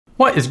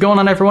What is going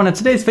on, everyone? In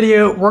today's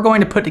video, we're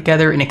going to put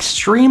together an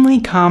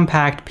extremely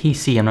compact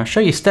PC. I'm going to show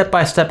you step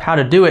by step how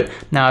to do it.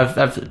 Now,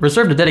 I've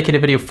reserved a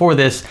dedicated video for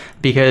this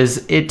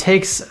because it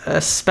takes a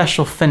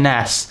special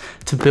finesse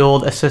to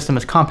build a system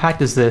as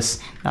compact as this.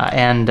 I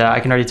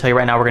can already tell you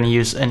right now, we're going to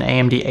use an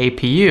AMD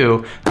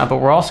APU, but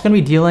we're also going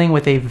to be dealing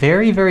with a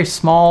very, very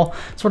small,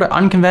 sort of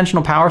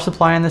unconventional power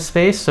supply in this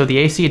space. So the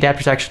AC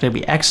adapter is actually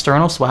going to be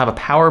external, so we'll have a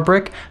power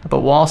brick, but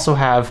we'll also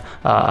have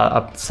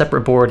a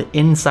separate board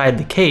inside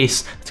the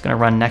case. It's going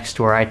to run next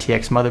to our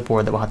ITX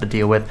motherboard that we'll have to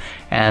deal with.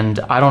 And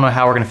I don't know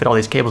how we're going to fit all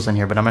these cables in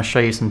here, but I'm going to show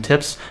you some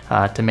tips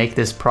to make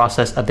this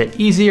process a bit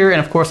easier. And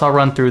of course, I'll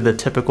run through the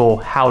typical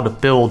how to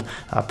build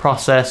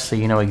process so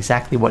you know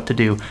exactly what to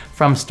do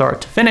from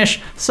start to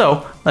finish.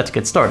 So let's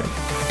get started.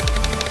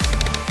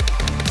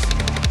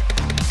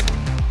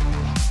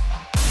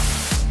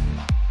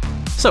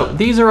 So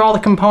these are all the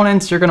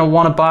components you're gonna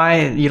wanna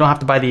buy. You don't have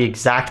to buy the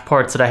exact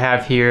parts that I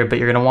have here, but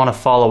you're gonna wanna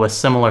follow a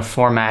similar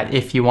format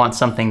if you want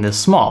something this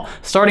small.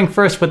 Starting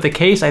first with the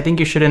case, I think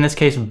you should in this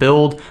case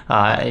build,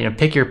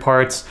 pick your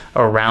parts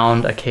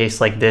around a case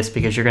like this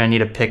because you're gonna need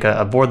to pick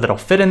a board that'll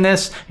fit in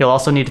this. You'll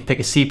also need to pick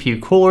a CPU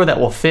cooler that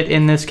will fit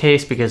in this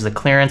case because the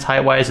clearance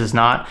height-wise is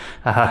not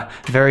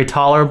very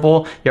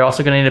tolerable. You're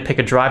also gonna need to pick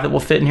a drive that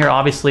will fit in here.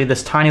 Obviously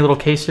this tiny little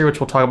case here,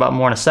 which we'll talk about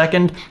more in a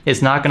second,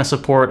 is not gonna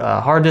support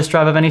a hard disk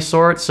drive of any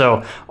sort.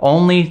 So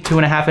only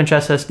 2.5-inch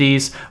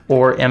SSDs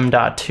or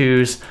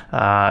M.2s,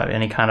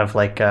 any kind of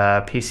like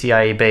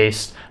PCIe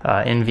based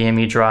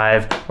NVMe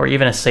drive, or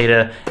even a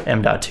SATA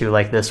M.2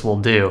 like this will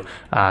do.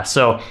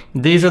 So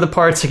these are the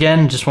parts.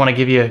 Again, just want to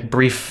give you a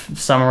brief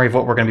summary of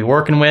what we're going to be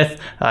working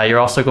with. You're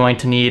also going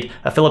to need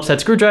a Phillips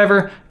head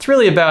screwdriver. It's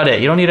really about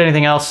it. You don't need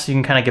anything else. You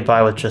can kind of get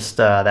by with just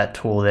that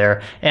tool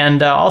there.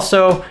 And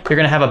also you're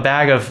going to have a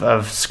bag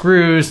of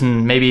screws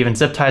and maybe even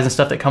zip ties and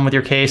stuff that come with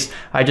your case.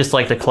 I just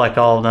like to collect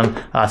all of them.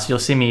 So you'll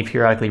see me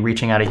periodically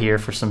reaching out of here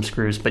for some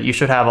screws, but you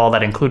should have all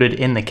that included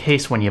in the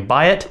case when you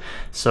buy it.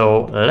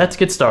 So let's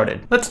get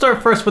started. Let's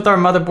start first with our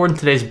motherboard in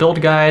today's build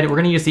guide. We're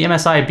going to use the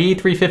MSI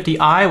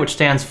B450i, which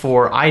stands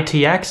for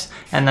ITX,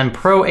 and then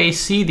Pro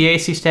AC, the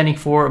AC standing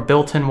for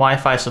built-in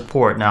Wi-Fi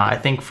support. Now, I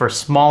think for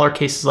smaller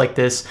cases like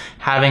this,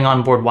 having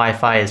onboard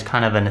Wi-Fi is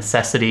kind of a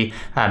necessity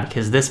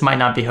because this might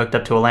not be hooked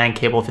up to a LAN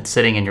cable if it's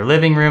sitting in your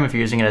living room, if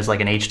you're using it as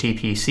like an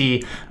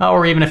HTPC,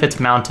 or even if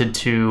it's mounted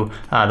to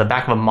the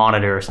back of a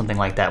monitor or something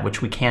like that,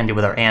 which we can do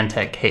with our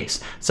Antec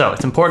case. So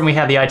it's important we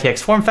have the ITX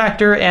form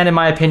factor, and in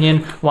my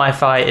opinion,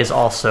 Wi-Fi is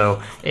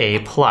also a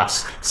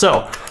plus.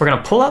 So we're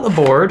gonna pull out the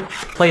board,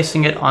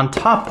 placing it on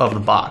top of the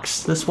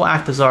box. This will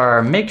act as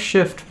our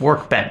makeshift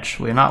workbench.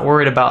 We're not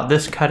worried about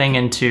this cutting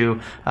into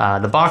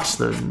the box.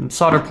 The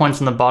solder points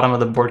on the bottom of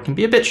the board can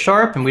be a bit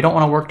sharp, and we don't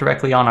wanna work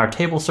directly on our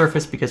table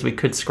surface because we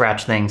could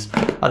scratch things.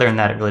 Other than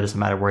that, it really doesn't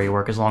matter where you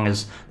work as long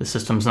as the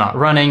system's not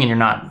running and you're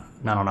not,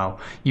 I don't know,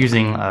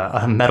 using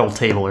a metal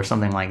table or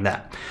something like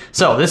that.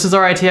 So this is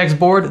our ITX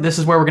board. This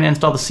is where we're going to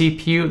install the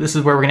CPU. This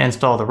is where we're going to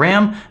install the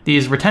RAM.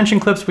 These retention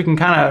clips, we can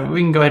go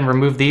ahead and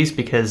remove these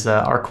because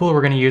our cooler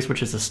we're going to use,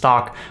 which is the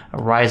stock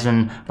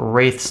Ryzen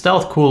Wraith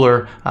Stealth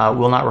cooler,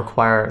 will not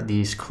require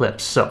these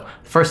clips. So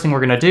first thing we're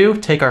going to do,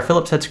 take our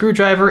Phillips head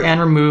screwdriver and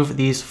remove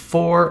these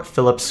 4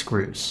 Phillips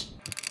screws.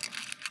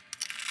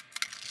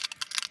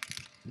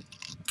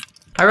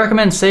 I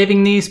recommend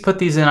saving these, put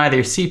these in either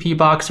your CPU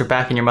box or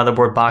back in your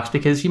motherboard box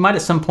because you might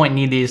at some point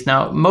need these.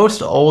 Now,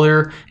 most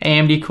older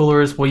AMD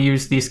coolers will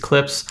use these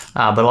clips,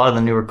 but a lot of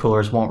the newer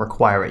coolers won't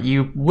require it.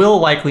 You will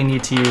likely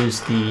need to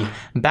use the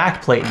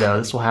back plate though.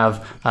 This will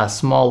have a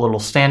small little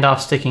standoff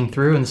sticking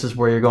through, and this is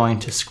where you're going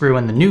to screw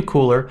in the new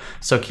cooler.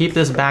 So keep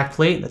this back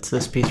plate, that's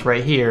this piece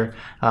right here,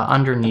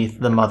 underneath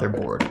the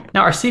motherboard.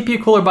 Now our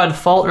CPU cooler by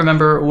default,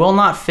 remember, will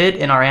not fit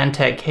in our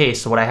Antec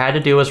case. So what I had to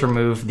do was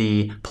remove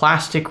the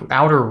plastic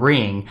outer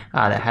ring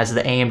that has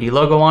the AMD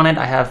logo on it.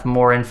 I have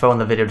more info in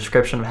the video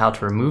description of how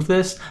to remove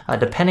this.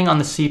 Depending on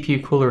the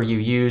CPU cooler you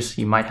use,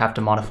 you might have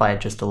to modify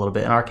it just a little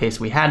bit. In our case,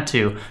 we had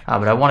to,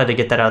 but I wanted to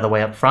get that out of the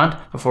way up front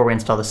before we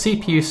install the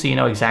CPU so you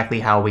know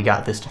exactly how we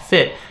got this to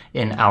fit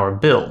in our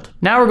build.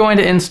 Now we're going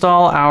to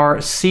install our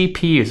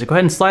CPU. So go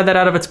ahead and slide that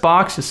out of its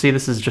box. You see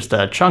this is just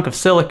a chunk of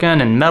silicon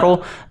and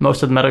metal.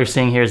 Most of the metal you're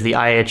seeing here is the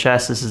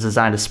IHS. This is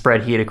designed to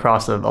spread heat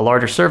across a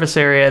larger surface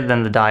area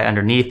than the die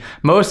underneath.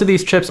 Most of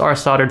these chips are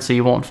soldered, so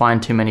you won't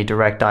find too many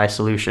direct die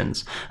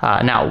solutions.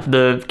 Now,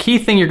 the key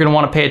thing you're gonna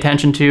wanna pay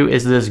attention to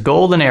is this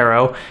golden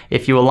arrow.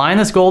 If you align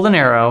this golden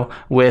arrow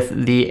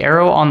with the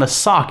arrow on the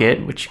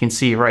socket, which you can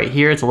see right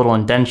here, it's a little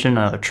indentation,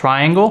 another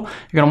triangle,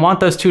 you're gonna want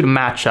those two to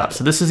match up.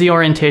 So this is the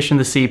orientation of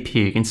the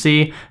CPU. You can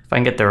see, if I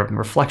can get the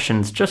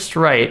reflections just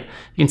right,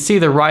 you can see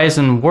the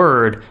Ryzen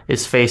word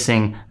is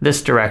facing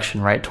this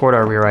direction, right, toward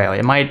our rear I/O.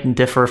 It might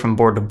differ from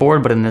board to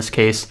board, but in this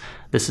case,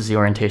 this is the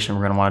orientation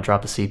we're going to want to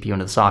drop the CPU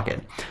into the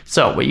socket.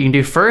 So what you can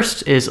do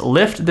first is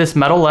lift this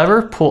metal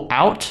lever, pull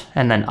out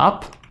and then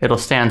up. It'll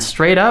stand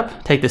straight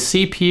up, take the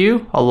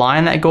CPU,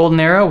 align that golden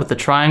arrow with the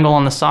triangle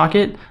on the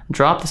socket,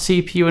 drop the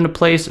CPU into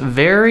place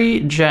very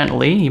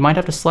gently. You might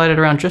have to slide it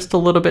around just a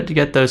little bit to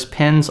get those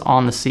pins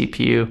on the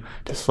CPU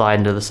to slide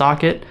into the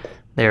socket.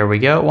 There we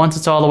go. Once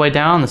it's all the way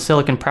down, the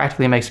silicon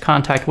practically makes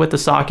contact with the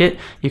socket.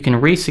 You can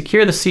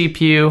re-secure the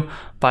CPU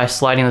by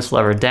sliding this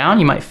lever down.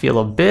 You might feel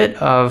a bit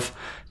of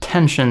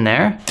tension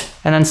there,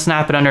 and then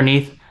snap it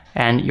underneath,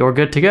 and you're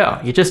good to go.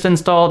 You just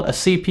installed a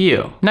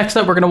CPU. Next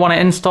up, we're gonna wanna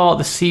install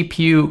the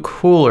CPU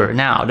cooler.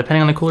 Now, depending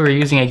on the cooler you're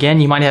using,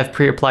 again, you might have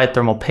pre-applied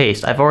thermal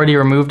paste. I've already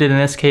removed it in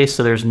this case,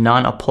 so there's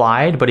none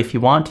applied, but if you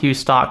want to use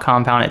stock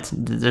compound,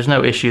 there's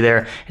no issue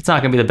there. It's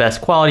not gonna be the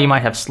best quality. You might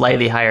have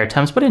slightly higher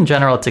temps, but in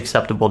general, it's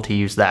acceptable to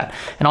use that.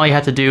 And all you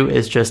have to do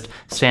is just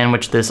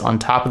sandwich this on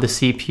top of the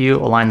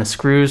CPU, align the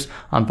screws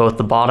on both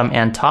the bottom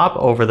and top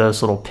over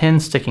those little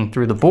pins sticking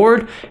through the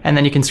board, and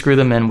then you can screw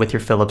them in with your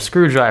Phillips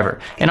screwdriver.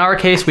 In our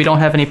case, we don't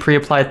have any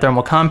pre-applied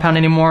thermal compound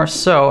anymore,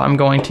 so I'm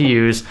going to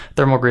use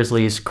Thermal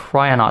Grizzly's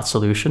Cryonaut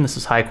solution. This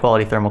is high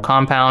quality thermal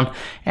compound,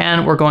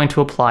 and we're going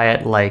to apply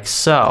it like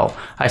so.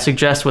 I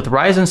suggest with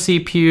Ryzen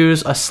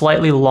CPUs a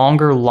slightly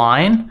longer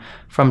line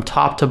from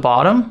top to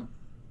bottom,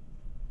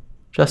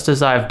 just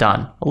as I've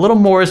done. A little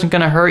more isn't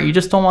gonna hurt. You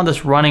just don't want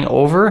this running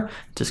over.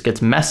 It just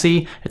gets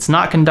messy. It's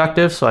not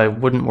conductive, so I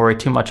wouldn't worry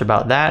too much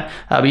about that.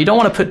 But you don't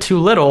wanna put too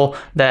little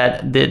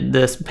that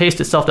the paste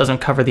itself doesn't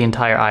cover the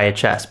entire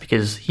IHS,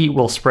 because heat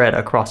will spread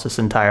across this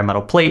entire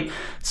metal plate.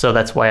 So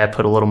that's why I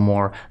put a little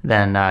more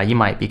than you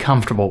might be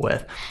comfortable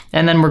with.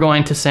 And then we're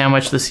going to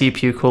sandwich the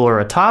CPU cooler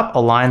atop,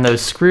 align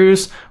those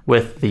screws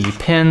with the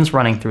pins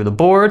running through the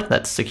board.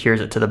 That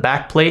secures it to the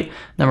back plate.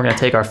 Then we're gonna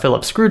take our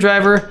Phillips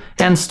screwdriver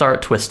and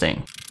start twisting.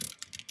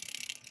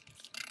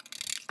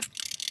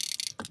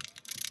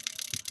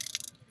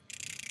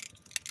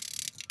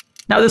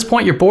 Now at this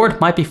point, your board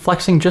might be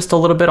flexing just a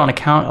little bit on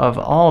account of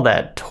all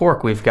that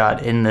torque we've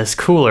got in this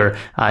cooler.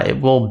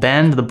 It will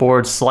bend the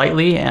board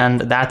slightly,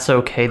 and that's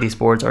okay. These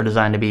boards are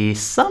designed to be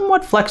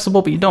somewhat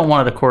flexible, but you don't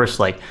want it, of course,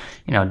 like,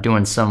 you know,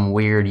 doing some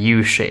weird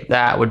U shape.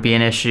 That would be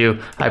an issue.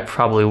 I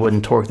probably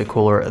wouldn't torque the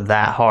cooler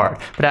that hard.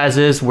 But as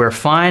is, we're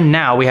fine.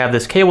 Now we have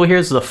this cable here.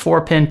 This is a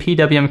 4-pin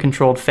PWM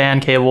controlled fan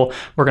cable.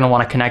 We're gonna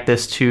wanna connect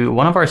this to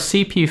one of our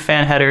CPU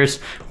fan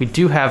headers. We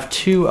do have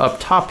 2 up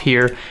top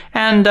here,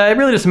 and it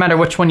really doesn't matter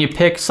which one you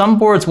pick. Some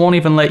boards won't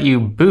even let you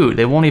boot.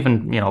 They won't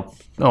even, you know,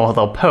 oh,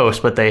 they'll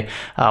post, but they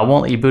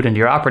won't let you boot into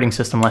your operating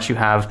system unless you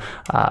have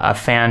a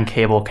fan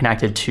cable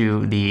connected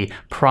to the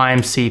prime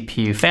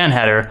CPU fan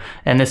header.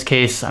 In this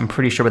case, I'm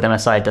pretty sure with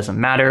MSI it doesn't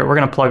matter. We're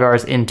gonna plug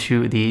ours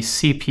into the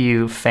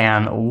CPU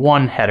fan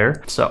 1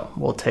 header. So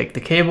we'll take the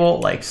cable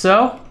like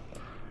so.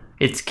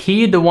 It's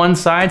keyed to one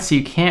side, so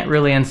you can't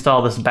really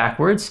install this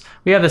backwards.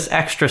 We have this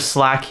extra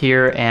slack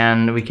here,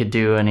 and we could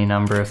do any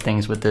number of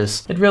things with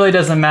this. It really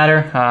doesn't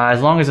matter.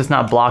 As long as it's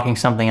not blocking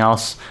something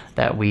else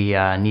that we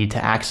need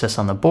to access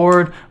on the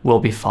board, we'll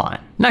be fine.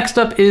 Next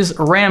up is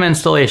RAM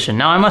installation.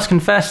 Now I must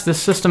confess,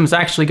 this system is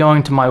actually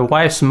going to my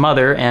wife's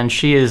mother, and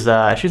she is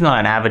she's not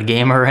an avid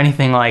gamer or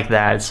anything like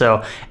that.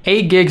 So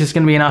 8 gigs is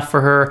gonna be enough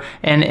for her.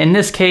 And in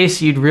this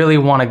case, you'd really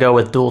wanna go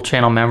with dual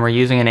channel memory.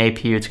 Using an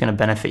APU, it's gonna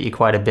benefit you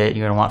quite a bit.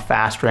 You're gonna want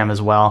fast RAM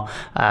as well,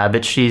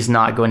 but she's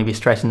not going to be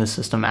stressing the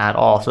system at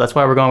all. So that's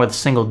why we're going with a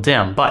single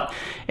DIMM. But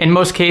in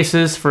most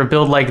cases, for a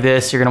build like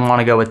this, you're gonna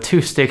wanna go with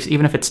 2 sticks.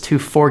 Even if it's 2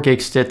 4-gig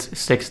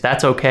sticks,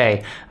 that's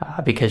okay,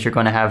 because you're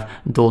gonna have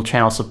dual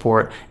channel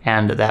support,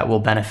 and that will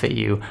benefit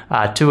you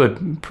to a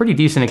pretty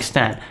decent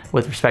extent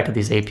with respect to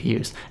these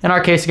APUs. In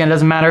our case, again, it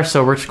doesn't matter,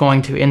 so we're just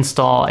going to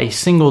install a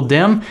single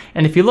DIMM.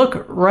 And if you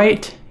look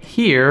right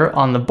here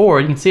on the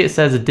board, you can see it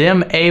says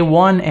DIMM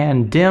A1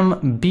 and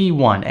DIMM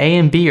B1. A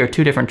and B are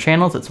 2 different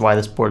channels. That's why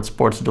this board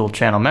supports dual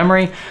channel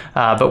memory,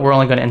 but we're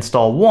only going to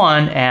install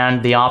 1,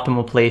 and the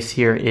optimal place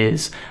here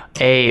is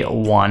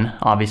A1.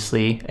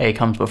 Obviously, A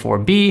comes before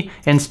B.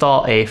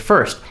 Install A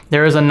first.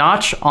 There is a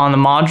notch on the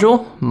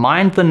module.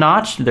 Mind the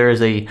notch. There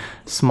is a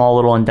small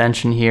little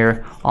indentation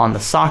here on the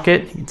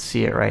socket. You can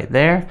see it right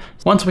there.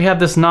 Once we have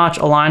this notch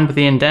aligned with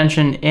the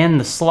indentation in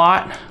the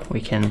slot,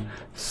 we can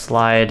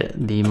slide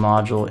the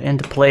module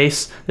into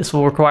place. This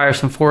will require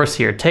some force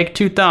here. Take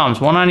 2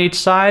 thumbs, 1 on each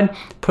side,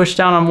 push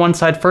down on one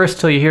side first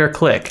till you hear a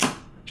click.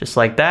 Just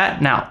like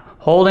that. Now,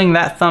 holding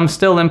that thumb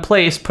still in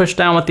place, push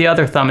down with the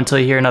other thumb until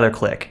you hear another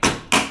click.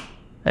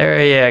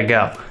 There you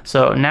go.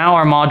 So now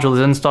our module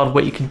is installed.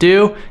 What you can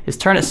do is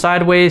turn it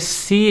sideways,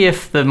 see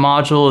if the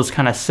module is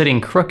kind of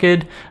sitting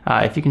crooked.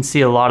 If you can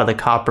see a lot of the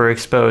copper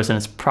exposed, and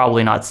it's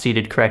probably not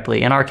seated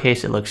correctly. In our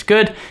case, it looks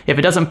good. If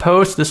it doesn't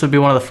post, this would be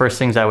one of the first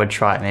things I would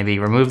try. Maybe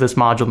remove this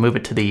module, move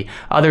it to the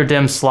other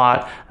DIMM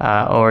slot,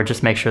 or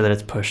just make sure that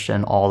it's pushed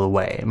in all the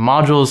way.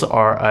 Modules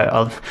are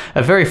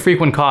a very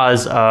frequent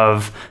cause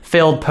of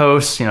failed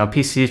posts. You know,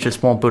 PCs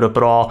just won't boot up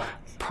at all.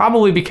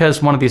 probably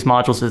because one of these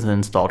modules isn't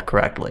installed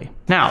correctly.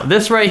 Now,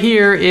 this right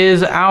here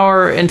is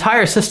our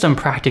entire system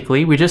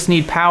practically. We just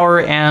need power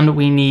and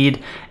we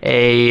need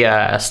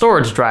a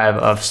storage drive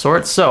of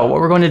sorts. So what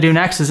we're going to do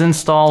next is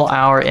install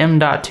our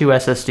M.2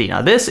 SSD.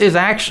 Now, this is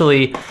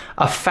actually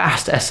a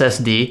fast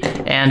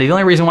SSD, and the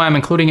only reason why I'm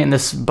including it in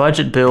this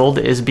budget build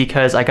is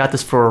because I got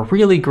this for a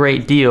really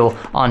great deal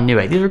on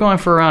Newegg. These are going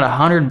for around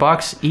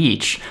 $100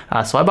 each.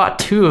 So I bought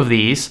 2 of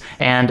these,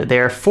 and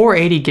they're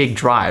 480 gig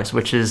drives,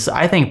 which is,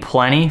 I think,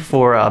 plenty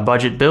for a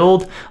budget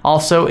build.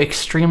 Also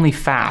extremely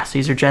fast.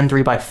 These are Gen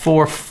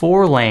 3x4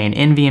 4-lane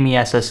NVMe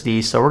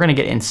SSDs, so we're gonna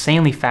get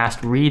insanely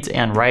fast reads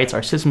and writes.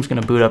 Our system's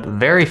gonna boot up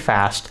very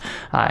fast,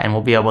 and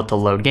we'll be able to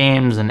load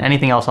games and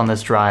anything else on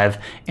this drive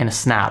in a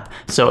snap.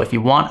 So if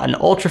you want an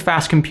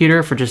ultra-fast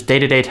computer for just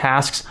day-to-day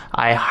tasks,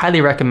 I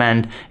highly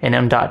recommend an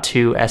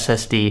M.2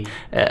 SSD,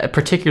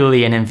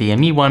 particularly an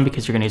NVMe one,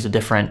 because you're gonna use a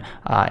different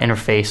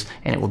interface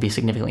and it will be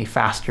significantly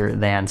faster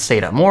than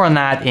SATA. More on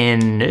that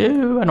in,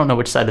 I don't know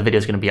which side the video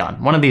is gonna be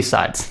on, one of these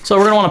sides. So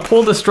we're gonna wanna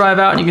pull this drive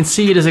out, and you can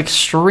see it is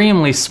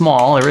extremely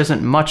small. There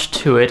isn't much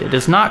to it. It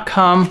does not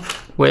come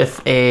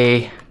with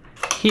a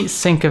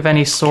heatsink of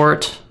any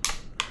sort.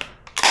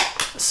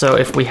 So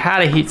if we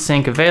had a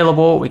heatsink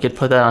available, we could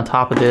put that on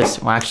top of this.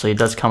 Well, actually, it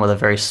does come with a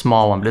very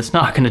small one, but it's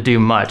not going to do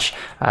much.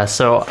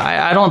 So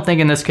I don't think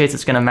in this case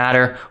it's going to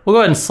matter. We'll go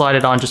ahead and slide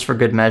it on just for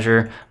good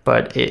measure,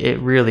 but it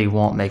really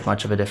won't make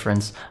much of a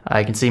difference.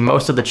 You can see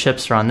most of the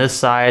chips are on this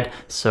side,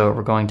 so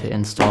we're going to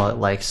install it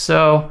like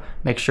so.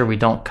 Make sure we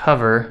don't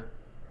cover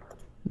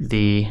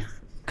the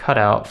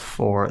cutout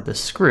for the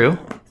screw.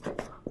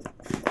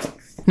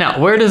 Now,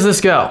 where does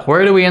this go?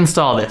 Where do we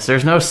install this?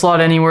 There's no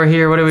slot anywhere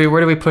here. Where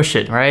do we push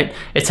it, right?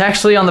 It's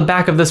actually on the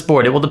back of this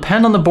board. It will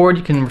depend on the board.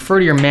 You can refer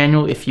to your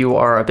manual if you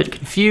are a bit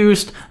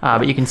confused,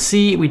 but you can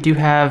see we do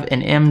have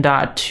an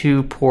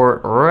M.2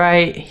 port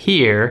right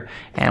here,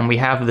 and we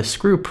have the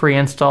screw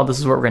pre-installed. This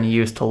is what we're going to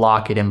use to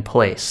lock it in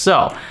place.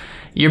 So,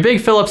 your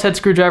big Phillips head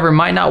screwdriver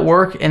might not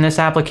work in this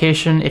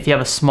application. If you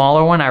have a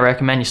smaller one, I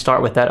recommend you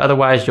start with that.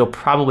 Otherwise, you'll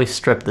probably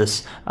strip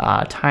this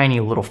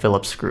tiny little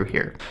Phillips screw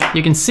here.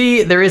 You can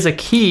see there is a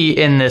key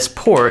in this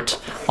port.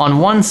 On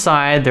one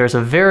side, there's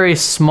a very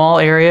small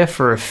area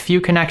for a few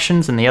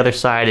connections, and the other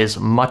side is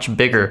much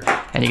bigger.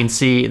 And you can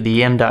see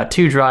the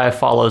M.2 drive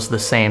follows the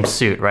same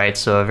suit, right?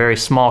 So a very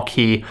small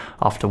key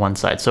off to one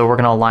side. So we're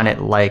gonna align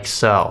it like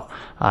so.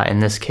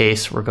 In this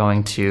case, we're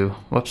going to,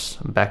 whoops,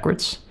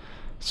 backwards.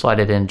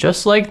 Slide it in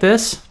just like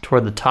this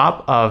toward the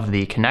top of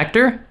the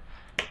connector.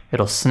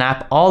 It'll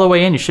snap all the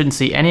way in. You shouldn't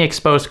see any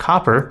exposed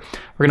copper.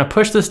 We're gonna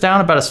push this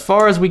down about as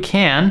far as we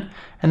can,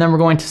 and then we're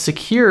going to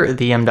secure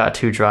the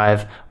M.2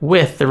 drive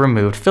with the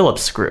removed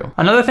Phillips screw.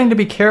 Another thing to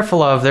be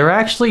careful of, there are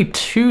actually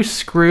 2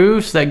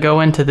 screws that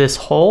go into this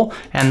hole,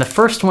 and the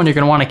first one you're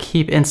gonna wanna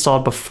keep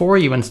installed before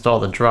you install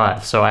the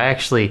drive. So I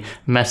actually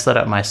messed that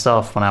up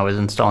myself when I was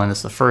installing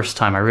this the first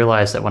time. I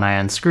realized that when I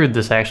unscrewed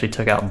this, I actually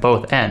took out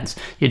both ends.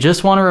 You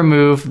just wanna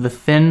remove the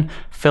thin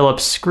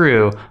Phillips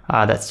screw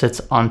that sits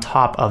on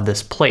top of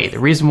this plate. The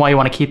reason why you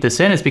want to keep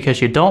this in is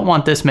because you don't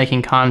want this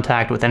making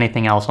contact with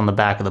anything else on the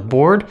back of the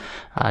board,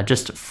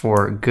 just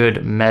for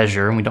good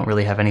measure. And we don't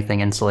really have anything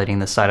insulating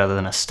this side other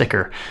than a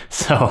sticker.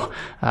 So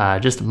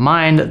just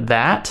mind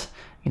that.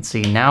 You can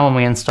see now when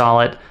we install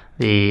it,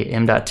 the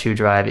M.2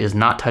 drive is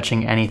not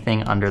touching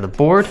anything under the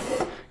board.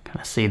 Kind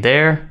of see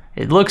there.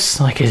 It looks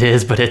like it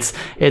is, but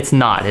it's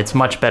not. It's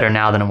much better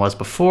now than it was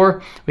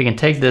before. We can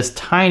take this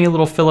tiny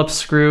little Phillips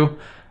screw,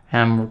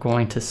 and we're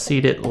going to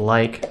seat it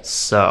like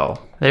so.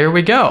 There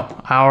we go.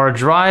 Our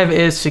drive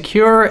is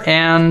secure,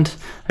 and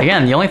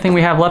again, the only thing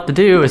we have left to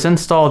do is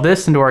install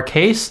this into our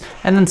case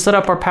and then set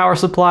up our power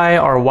supply,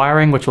 our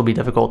wiring, which will be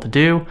difficult to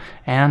do,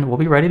 and we'll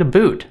be ready to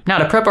boot. Now,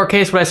 to prep our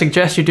case, what I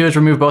suggest you do is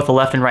remove both the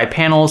left and right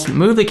panels,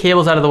 move the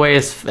cables out of the way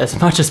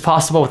as much as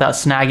possible without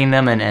snagging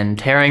them and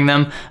tearing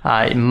them.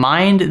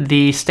 Mind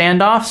the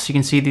standoffs. You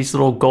can see these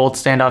little gold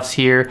standoffs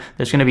here.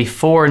 There's gonna be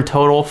 4 in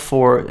total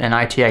for an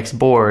ITX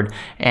board,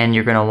 and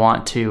you're gonna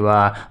want to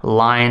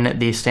line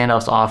these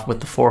standoffs off with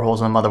the 4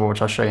 holes in the motherboard,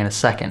 which I'll show you in a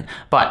second.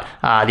 But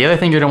the other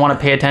thing you're gonna wanna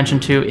pay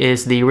attention to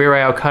is the rear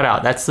I/O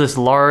cutout. That's this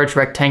large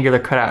rectangular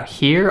cutout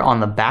here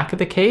on the back of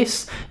the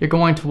case. You're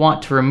going to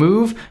want to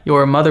remove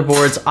your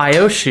motherboard's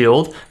I/O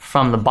shield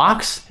from the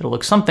box. It'll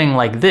look something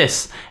like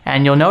this,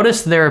 and you'll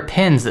notice there are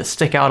pins that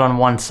stick out on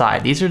one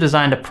side. These are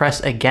designed to press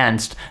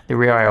against the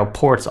rear I/O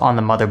ports on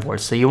the motherboard.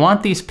 So you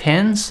want these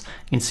pins,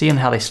 you can see them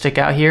how they stick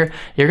out here.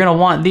 You're gonna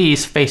want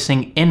these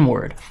facing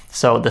inward.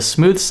 So the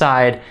smooth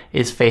side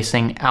is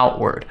facing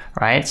outward,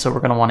 right? So we're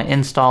gonna wanna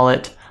install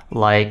it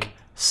like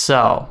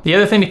so. The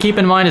other thing to keep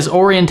in mind is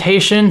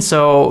orientation.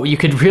 So you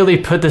could really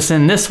put this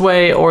in this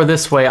way or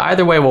this way.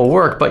 Either way will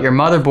work, but your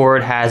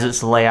motherboard has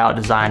its layout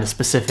designed a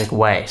specific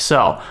way.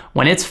 So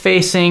when it's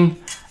facing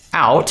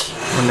out,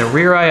 when the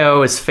rear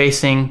I/O is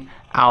facing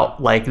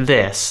out like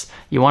this.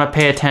 You want to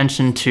pay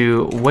attention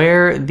to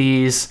where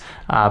these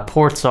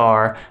ports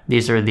are.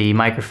 These are the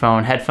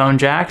microphone headphone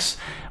jacks.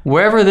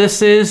 Wherever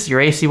this is,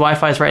 your AC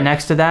Wi-Fi is right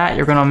next to that.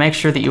 You're going to make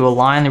sure that you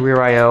align the rear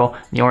I/O,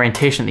 the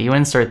orientation that you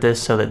insert this,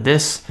 so that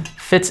this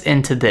fits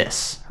into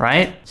this,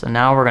 right? So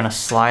now we're going to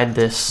slide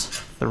this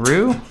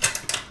through,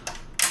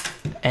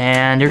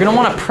 and you're going to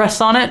want to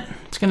press on it.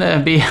 It's going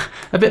to be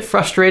a bit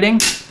frustrating,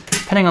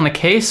 depending on the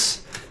case.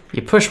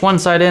 You push one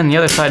side in, the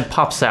other side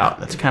pops out.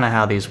 That's kind of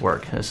how these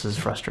work. This is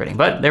frustrating,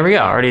 but there we go,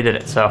 I already did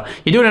it. So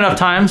you do it enough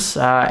times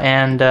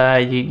and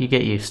you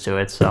get used to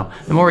it. So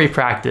the more you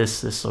practice,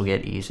 this will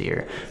get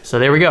easier. So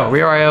there we go,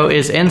 rear I/O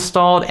is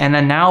installed, and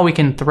then now we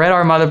can thread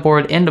our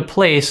motherboard into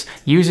place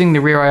using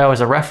the rear I/O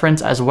as a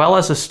reference, as well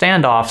as the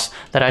standoffs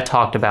that I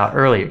talked about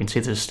earlier. You can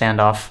see there's a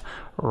standoff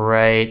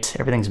right,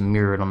 everything's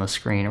mirrored on the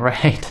screen,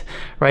 right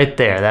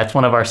there. That's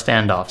one of our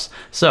standoffs.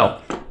 So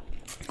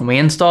when we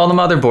install the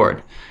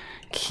motherboard,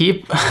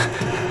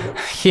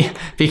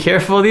 be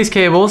careful of these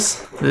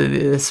cables,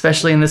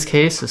 especially in this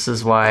case. This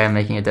is why I'm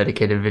making a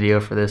dedicated video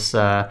for this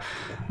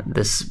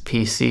this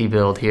PC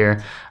build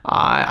here.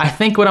 I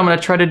think what I'm going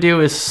to try to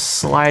do is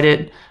slide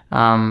it,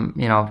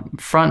 you know,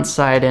 front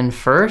side in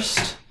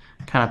first,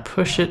 kind of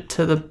push it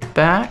to the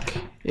back,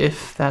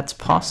 if that's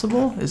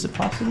possible. Is it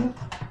possible?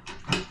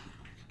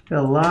 Got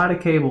a lot of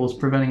cables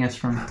preventing us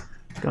from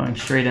going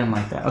straight in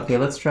like that. Okay,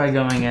 let's try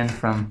going in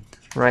from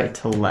right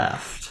to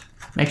left.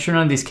 Make sure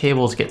none of these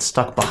cables get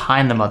stuck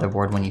behind the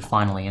motherboard when you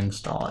finally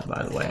install it,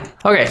 by the way.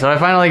 Okay, so I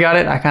finally got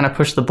it. I kind of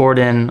pushed the board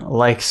in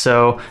like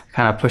so,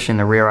 kind of pushing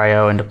the rear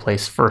I/O into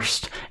place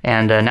first.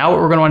 And now what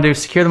we're gonna wanna do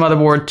is secure the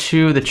motherboard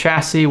to the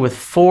chassis with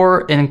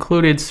 4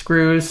 included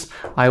screws.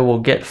 I will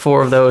get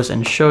 4 of those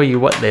and show you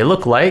what they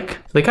look like.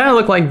 They kind of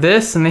look like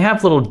this, and they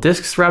have little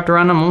discs wrapped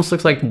around them. Almost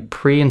looks like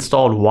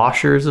pre-installed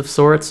washers of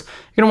sorts.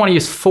 You're gonna wanna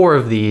use 4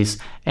 of these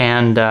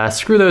and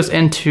screw those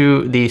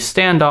into the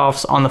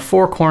standoffs on the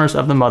 4 corners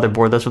of the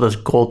motherboard. Those are those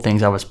gold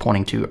things I was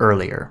pointing to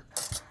earlier.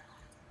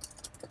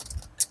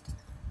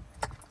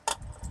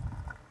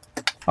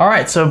 All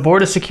right, so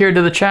board is secured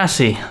to the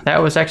chassis.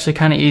 That was actually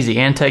kind of easy.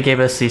 Antec gave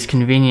us these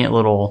convenient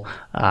little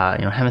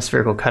you know,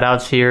 hemispherical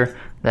cutouts here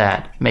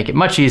that make it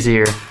much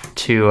easier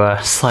to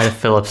slide a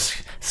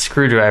Phillips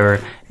screwdriver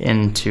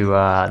into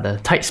the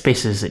tight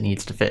spaces it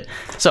needs to fit.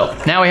 So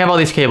now we have all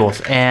these cables,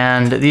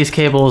 and these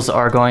cables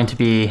are going to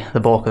be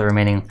the bulk of the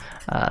remaining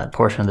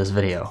portion of this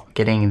video,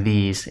 getting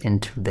these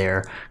into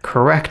their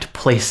correct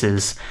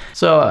places.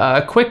 So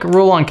a quick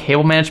rule on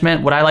cable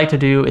management. What I like to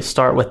do is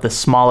start with the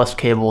smallest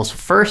cables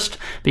first,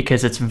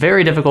 because it's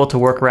very difficult to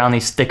work around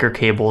these thicker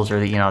cables, or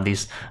the, you know,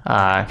 these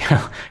kind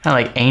of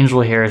like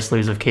angel hair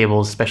sleeves of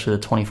cables, especially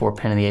the 24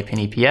 pin and the 8 pin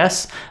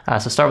EPS.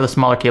 So start with the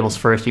smaller cables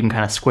first. You can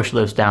kind of squish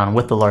those down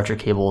with the larger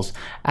cables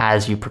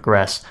as you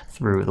progress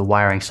through the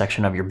wiring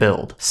section of your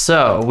build.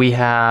 So we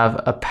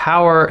have a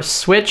power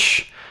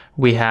switch,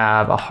 we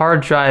have a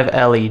hard drive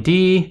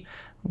LED,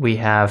 we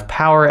have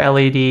power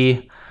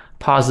LED,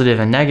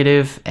 positive and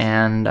negative,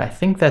 and I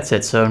think that's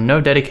it. So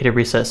no dedicated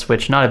reset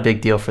switch, not a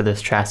big deal for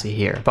this chassis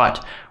here,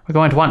 but we're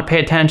going to want to pay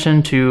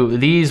attention to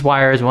these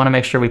wires. We want to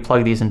make sure we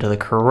plug these into the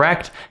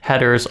correct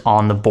headers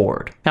on the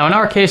board. Now in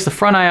our case, the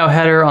front I/O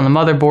header on the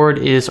motherboard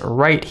is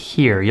right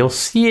here. You'll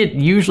see it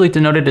usually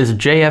denoted as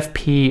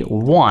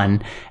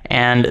JFP1,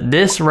 and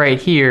this right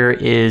here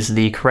is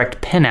the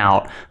correct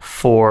pinout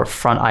for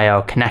front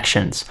I/O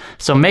connections.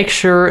 So make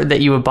sure that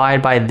you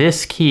abide by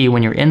this key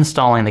when you're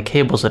installing the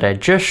cables that I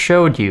just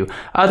showed you.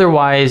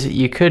 Otherwise,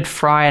 you could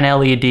fry an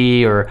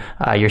LED, or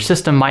your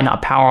system might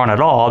not power on at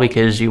all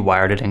because you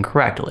wired it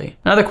incorrectly.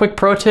 Another quick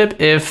pro tip: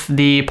 if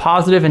the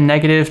positive and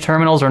negative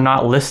terminals are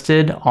not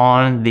listed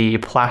on the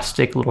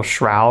plastic little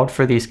shroud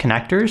for these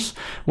connectors,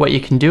 what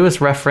you can do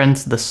is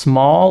reference the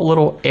small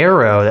little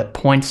arrow that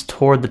points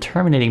toward the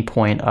terminating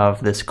point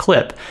of this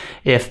clip.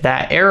 If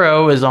that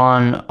arrow is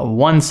on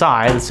one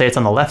side, let's say it's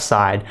on the left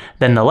side,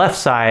 then the left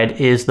side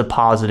is the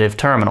positive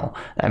terminal.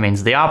 That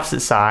means the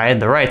opposite side,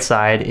 the right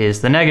side,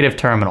 is the negative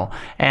terminal.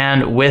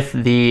 And with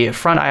the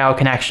front I/O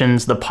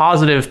connections, the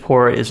positive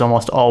port is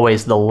almost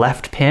always the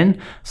left pin,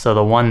 so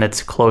the one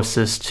that's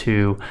closest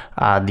to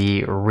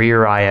the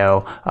rear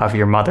I/O of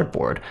your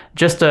motherboard.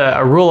 Just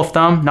a rule of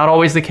thumb, not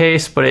always the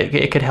case, but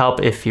it could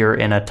help if you're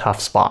in a tough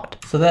spot.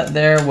 So that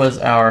there was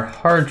our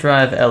hard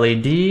drive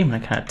LED. I'm gonna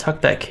kind of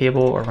tuck that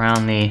cable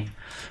around the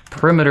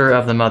perimeter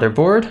of the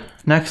motherboard.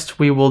 Next,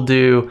 we will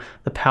do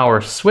the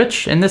power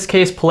switch. In this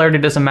case, polarity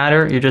doesn't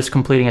matter. You're just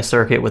completing a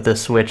circuit with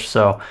this switch,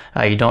 so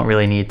you don't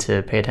really need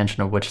to pay attention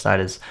to which side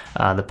is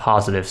the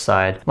positive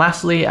side.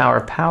 Lastly,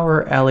 our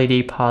power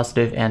LED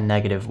positive and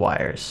negative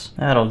wires.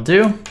 That'll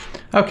do.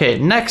 Okay,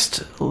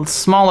 next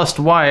smallest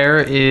wire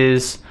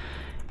is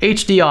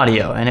HD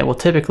audio, and it will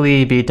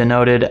typically be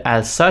denoted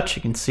as such.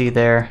 You can see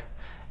there,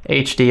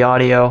 HD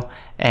audio,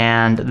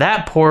 and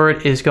that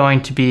port is going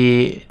to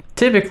be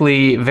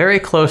typically very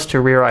close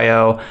to rear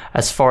I/O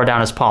as far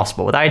down as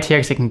possible. With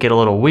ITX, it can get a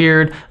little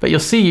weird, but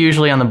you'll see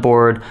usually on the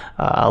board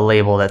a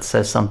label that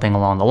says something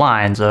along the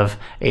lines of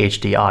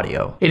HD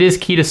audio. It is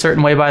keyed a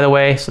certain way, by the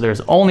way, so there's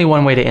only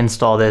one way to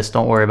install this.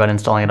 Don't worry about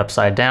installing it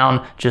upside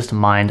down, just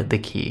mind the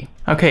key.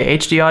 Okay,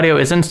 HD audio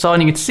is installed,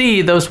 and you can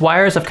see those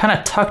wires have kind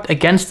of tucked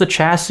against the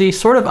chassis,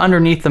 sort of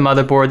underneath the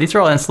motherboard. These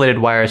are all insulated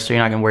wires, so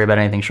you're not gonna worry about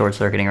anything short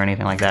circuiting or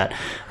anything like that.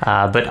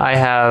 But I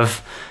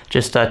have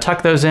just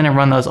tuck those in and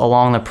run those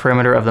along the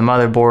perimeter of the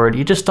motherboard.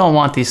 You just don't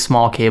want these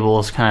small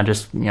cables kind of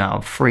just, you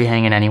know, free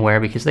hanging anywhere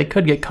because they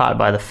could get caught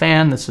by the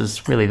fan. This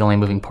is really the only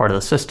moving part of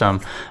the system.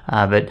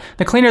 But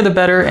the cleaner the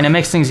better, and it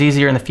makes things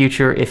easier in the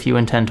future if you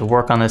intend to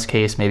work on this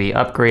case, maybe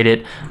upgrade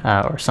it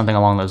or something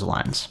along those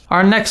lines.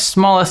 Our next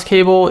smallest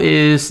cable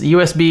is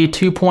USB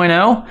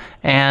 2.0.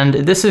 And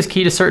this is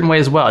keyed a certain way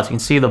as well. As you can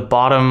see, the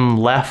bottom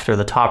left or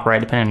the top right,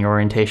 depending on your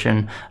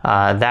orientation,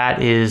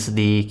 that is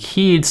the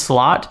keyed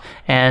slot,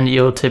 and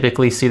you'll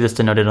typically see this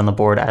denoted on the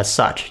board as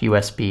such,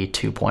 USB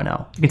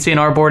 2.0. You can see in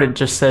our board, it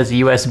just says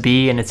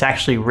USB, and it's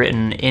actually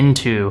written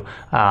into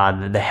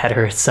the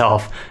header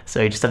itself,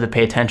 so you just have to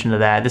pay attention to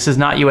that. This is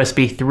not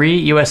USB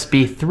 3.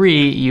 USB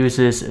 3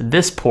 uses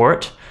this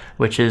port,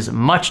 which is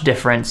much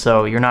different,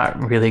 so you're not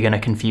really gonna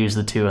confuse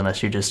the two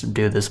unless you just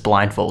do this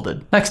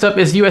blindfolded. Next up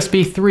is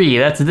USB 3.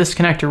 That's this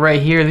connector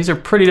right here. These are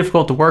pretty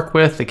difficult to work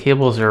with. The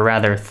cables are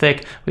rather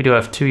thick. We do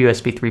have two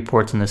USB 3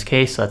 ports in this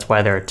case, so that's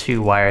why there are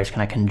two wires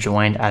kind of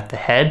conjoined at the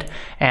head.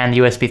 And the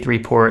USB 3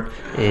 port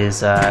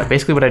is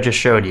basically what I just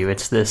showed you.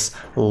 It's this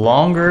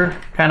longer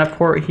kind of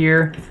port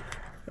here,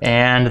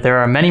 and there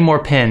are many more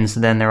pins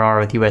than there are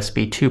with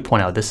USB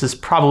 2.0. This is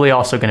probably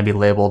also going to be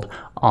labeled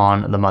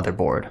on the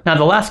motherboard. Now,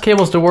 the last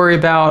cables to worry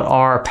about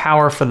are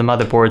power for the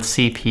motherboard,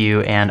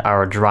 CPU, and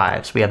our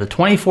drives. We have the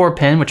 24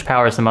 pin, which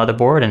powers the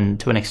motherboard, and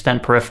to an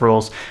extent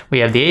peripherals. We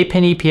have the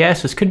 8-pin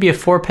EPS. This could be a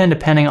 4-pin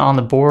depending on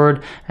the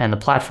board and the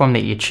platform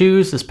that you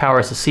choose. This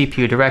powers the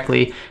CPU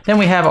directly. Then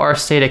we have our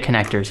SATA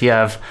connectors. You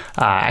have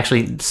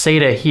actually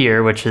SATA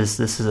here,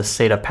 this is a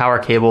SATA power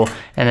cable,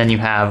 and then you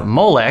have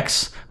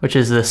Molex, which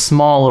is the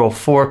small little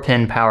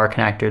 4-pin power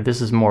connector.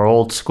 This is more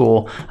old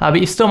school, but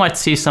you still might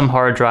see some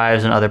hard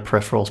drives and other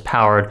peripherals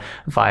powered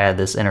via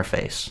this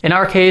interface. In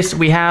our case,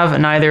 we have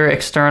neither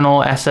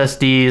external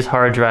SSDs,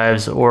 hard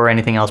drives, or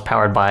anything else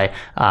powered by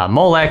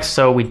Molex,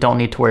 so we don't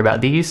need to worry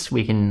about these.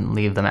 We can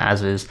leave them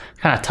as is,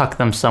 kind of tuck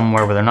them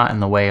somewhere where they're not in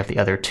the way of the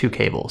other two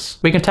cables.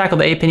 We can tackle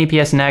the 8-pin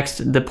EPS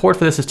next. The port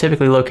for this is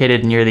typically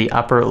located near the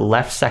upper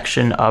left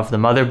section of the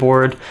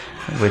motherboard,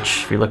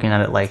 which if you're looking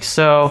at it like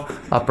so,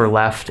 upper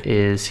left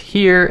is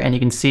here, and you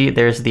can see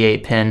there's the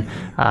 8-pin.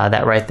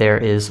 That right there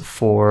is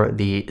for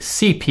the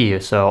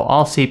CPU. So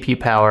all CPU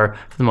power,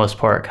 for the most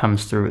part,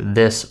 comes through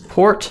this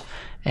port.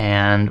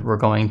 And we're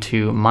going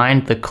to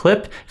mind the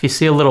clip. If you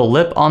see a little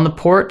lip on the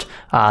port,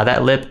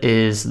 that lip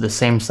is the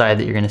same side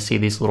that you're going to see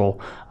these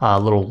little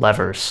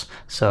levers.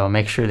 So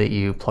make sure that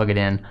you plug it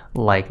in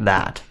like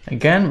that.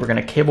 Again, we're going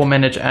to cable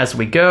manage as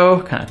we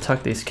go, kind of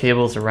tuck these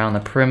cables around the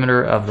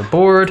perimeter of the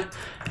board.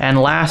 And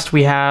last,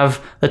 we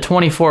have the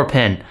 24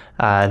 pin.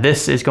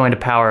 This is going to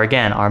power,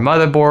 again, our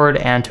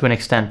motherboard and to an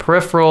extent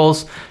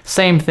peripherals.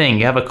 Same thing,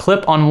 you have a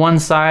clip on one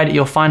side,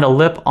 you'll find a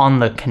lip on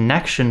the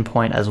connection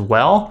point as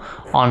well,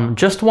 on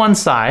just one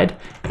side,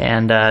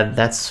 and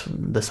that's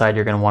the side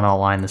you're going to want to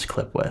align this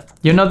clip with.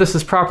 You'll know this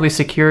is properly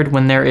secured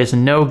when there is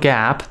no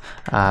gap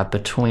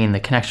between the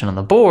connection on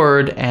the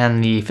board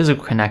and the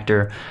physical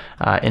connector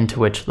into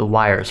which the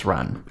wires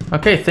run.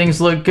 Okay,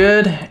 things look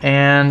good,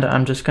 and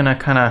I'm just going to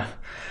kind of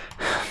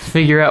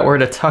figure out where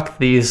to tuck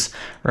these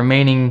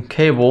remaining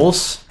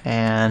cables,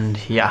 and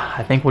yeah,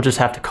 I think we'll just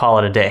have to call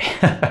it a day.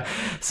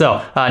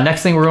 So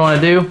next thing we're going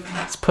to do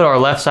is put our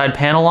left side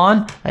panel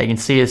on. You can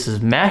see this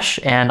is mesh,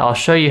 and I'll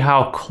show you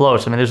how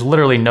close. I mean, there's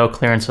literally no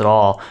clearance at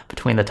all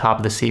between the top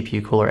of the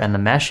CPU cooler and the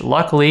mesh.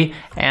 Luckily,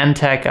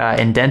 Antec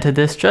indented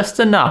this just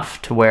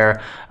enough to where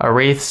a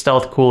Wraith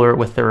Stealth cooler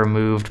with the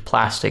removed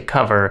plastic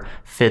cover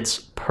fits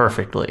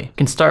perfectly. You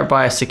can start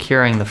by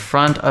securing the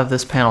front of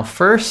this panel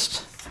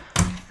first,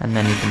 and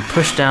then you can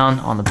push down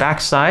on the back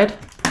side.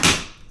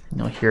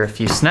 You'll hear a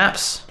few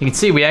snaps. You can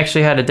see we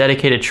actually had a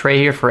dedicated tray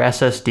here for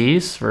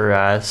SSDs, for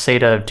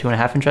SATA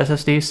 2.5-inch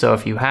SSDs. So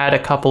if you had a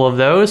couple of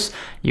those,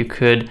 you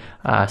could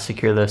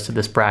secure those to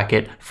this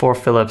bracket. 4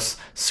 Phillips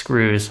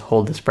screws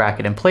hold this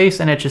bracket in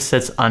place, and it just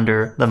sits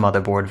under the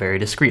motherboard very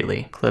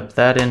discreetly. Clip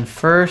that in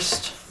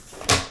first,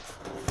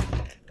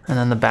 and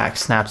then the back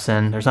snaps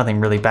in. There's nothing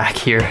really back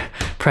here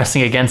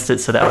pressing against it,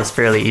 so that was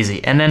fairly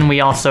easy. And then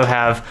we also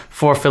have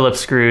 4 Phillips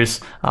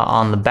screws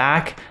on the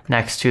back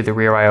next to the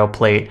rear I/O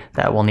plate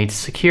that we'll need to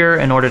secure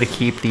in order to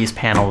keep these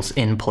panels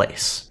in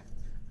place.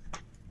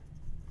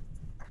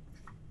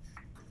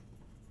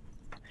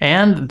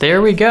 And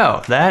there we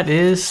go. That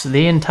is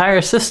the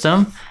entire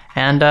system.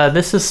 And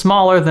this is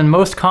smaller than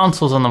most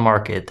consoles on the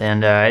market.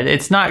 And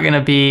it's not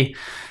gonna be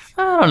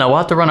I don't know, we'll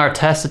have to run our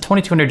test. The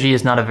 2200G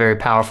is not a very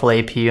powerful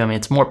APU. I mean,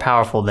 it's more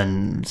powerful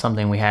than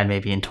something we had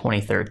maybe in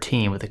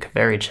 2013 with the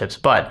Kaveri chips,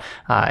 but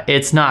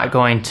it's not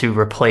going to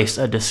replace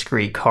a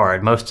discrete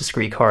card. Most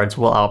discrete cards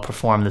will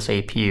outperform this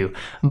APU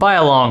by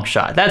a long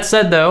shot. That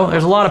said though,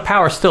 there's a lot of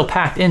power still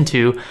packed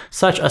into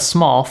such a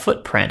small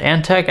footprint.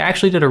 Antec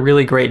actually did a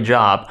really great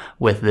job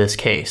with this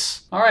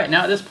case. All right,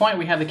 now at this point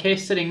we have the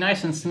case sitting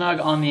nice and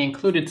snug on the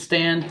included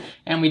stand,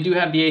 and we do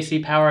have the AC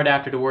power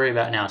adapter to worry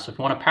about now. So if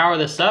you want to power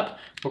this up,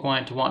 we're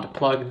going to want to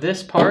plug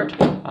this part,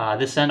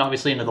 this end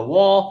obviously into the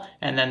wall,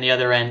 and then the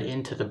other end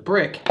into the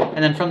brick.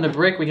 And then from the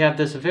brick, we have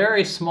this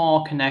very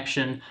small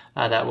connection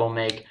that we'll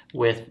make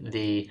with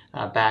the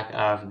back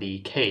of the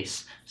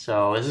case.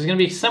 So this is going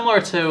to be similar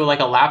to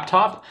like a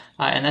laptop,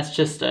 and that's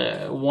just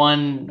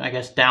one, I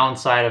guess,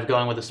 downside of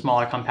going with a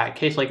smaller compact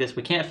case like this.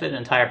 We can't fit an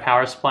entire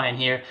power supply in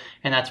here,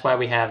 and that's why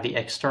we have the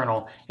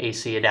external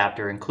AC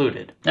adapter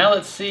included. Now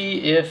let's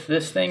see if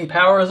this thing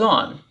powers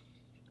on.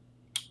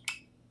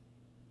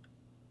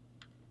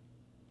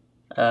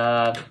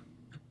 Okay,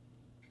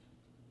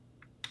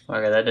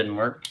 that didn't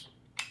work.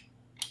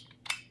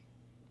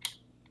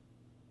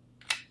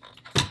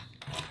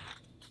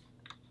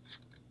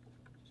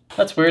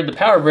 That's weird. The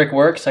power brick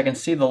works. I can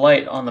see the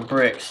light on the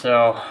brick,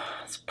 so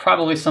it's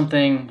probably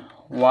something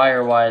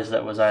wire-wise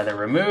that was either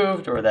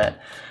removed or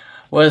that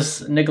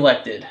was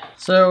neglected.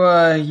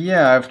 So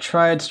yeah, I've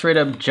tried straight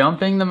up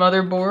jumping the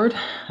motherboard.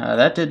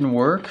 That didn't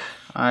work.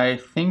 I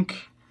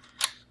think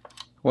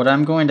what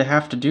I'm going to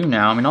have to do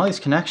now, I mean, all these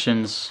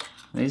connections,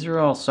 these are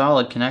all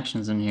solid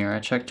connections in here. I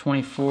checked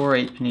 24,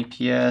 8-pin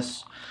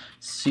EPS,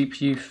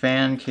 CPU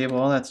fan cable,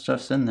 all that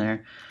stuff's in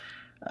there.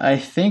 I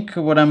think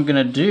what I'm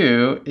gonna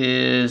do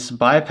is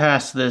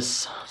bypass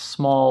this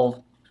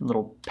small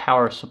little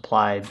power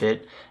supply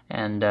bit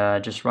and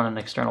just run an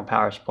external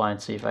power supply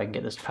and see if I can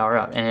get this to power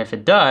up. And if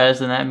it does,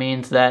 then that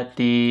means that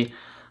the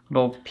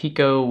little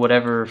Pico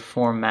whatever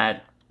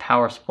format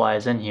power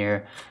supplies in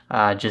here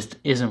just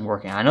isn't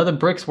working. I know the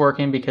brick's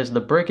working because the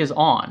brick is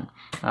on.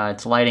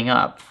 It's lighting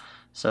up.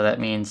 So that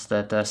means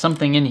that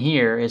something in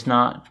here is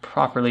not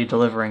properly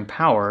delivering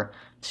power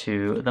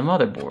to the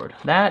motherboard.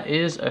 That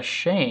is a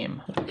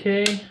shame.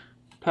 Okay,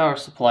 power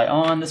supply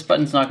on. This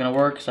button's not going to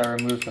work because I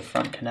removed the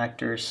front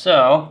connectors.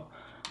 So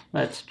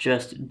let's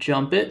just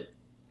jump it.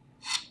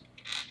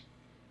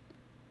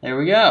 There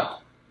we go.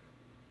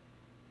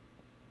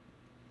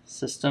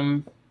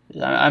 System.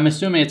 I'm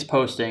assuming it's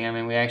posting. I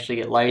mean, we actually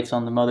get lights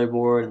on the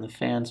motherboard and the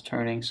fan's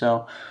turning,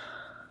 so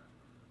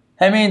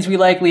that means we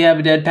likely have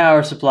a dead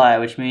power supply,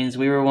 which means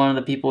we were one of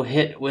the people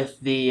hit with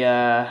the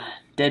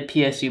dead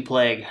PSU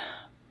plague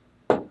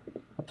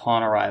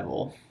upon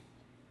arrival.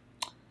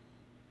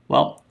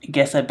 Well, I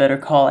guess I better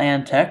call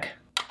Antec.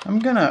 I'm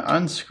gonna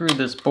unscrew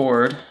this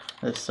board,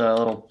 this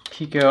little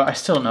Pico. I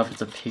still don't know if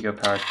it's a Pico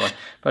power supply,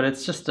 but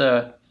it's just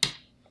a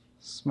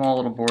small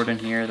little board in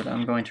here that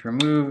I'm going to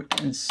remove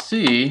and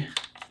see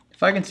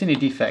if I can see any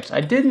defects. I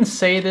didn't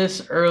say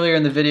this earlier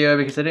in the video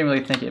because I didn't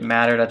really think it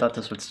mattered. I thought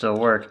this would still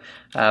work.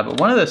 But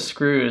one of the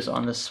screws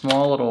on this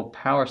small little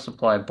power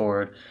supply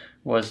board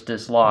was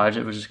dislodged.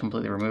 It was just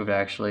completely removed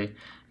actually.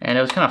 And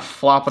it was kind of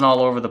flopping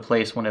all over the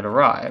place when it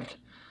arrived.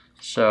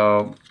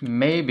 So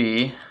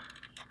maybe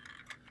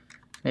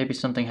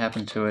something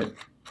happened to it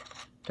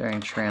during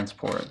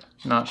transport.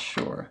 Not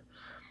sure.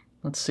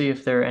 Let's see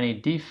if there are any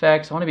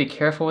defects. I want to be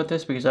careful with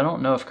this because I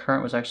don't know if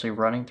current was actually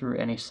running through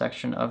any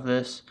section of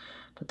this.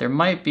 But there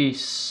might be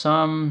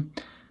some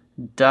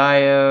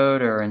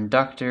diode or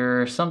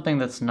inductor or something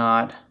that's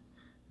not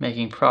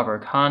making proper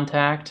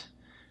contact.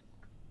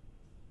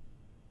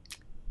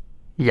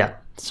 Yeah,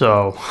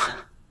 so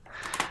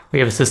we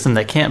have a system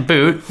that can't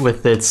boot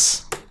with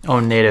its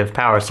own native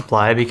power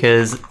supply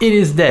because it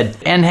is dead.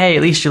 And hey,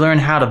 at least you learn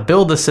how to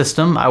build the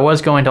system. I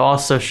was going to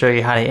also show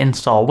you how to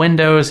install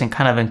Windows and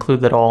kind of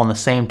include that all in the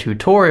same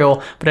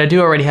tutorial, but I do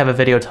already have a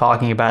video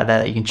talking about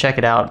that. You can check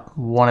it out,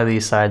 one of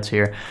these sides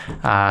here.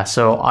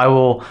 So I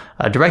will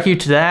direct you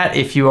to that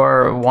if you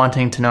are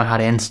wanting to know how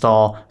to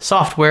install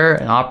software,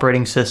 an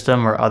operating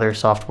system, or other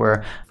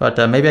software. But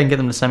maybe I can get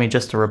them to send me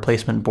just a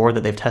replacement board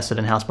that they've tested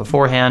in-house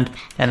beforehand,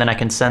 and then I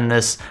can send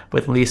this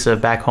with Lisa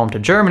back home to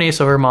Germany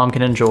so her mom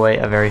can enjoy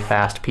a very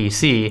fast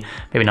PC.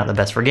 Maybe not the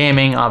best for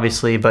gaming,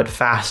 obviously, but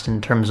fast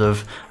in terms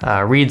of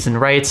reads and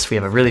writes. We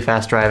have a really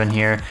fast drive in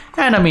here.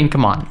 And I mean,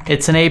 come on,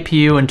 it's an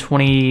APU in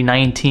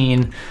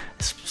 2019.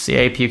 This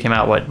APU came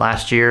out, what,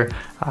 last year?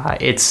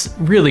 It's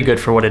really good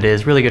for what it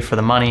is, really good for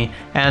the money,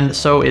 and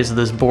so is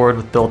this board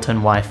with built-in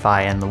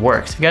Wi-Fi and the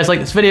works. If you guys like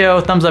this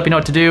video, thumbs up, you know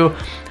what to do.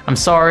 I'm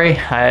sorry,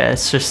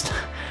 it's just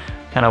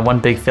kind of one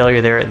big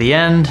failure there at the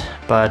end,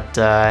 but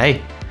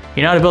hey,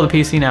 you know how to build a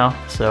PC now,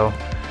 so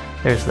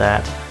there's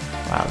that.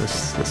 Wow,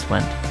 this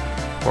went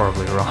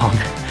horribly wrong.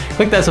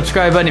 Click that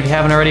subscribe button if you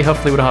haven't already.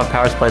 Hopefully we don't have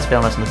power supplies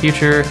failing us in the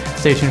future.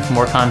 Stay tuned for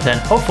more content,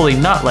 hopefully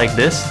not like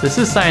this. This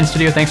is Science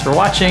Studio, thanks for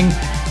watching,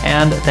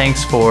 and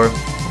thanks for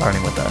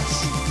learning with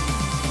us.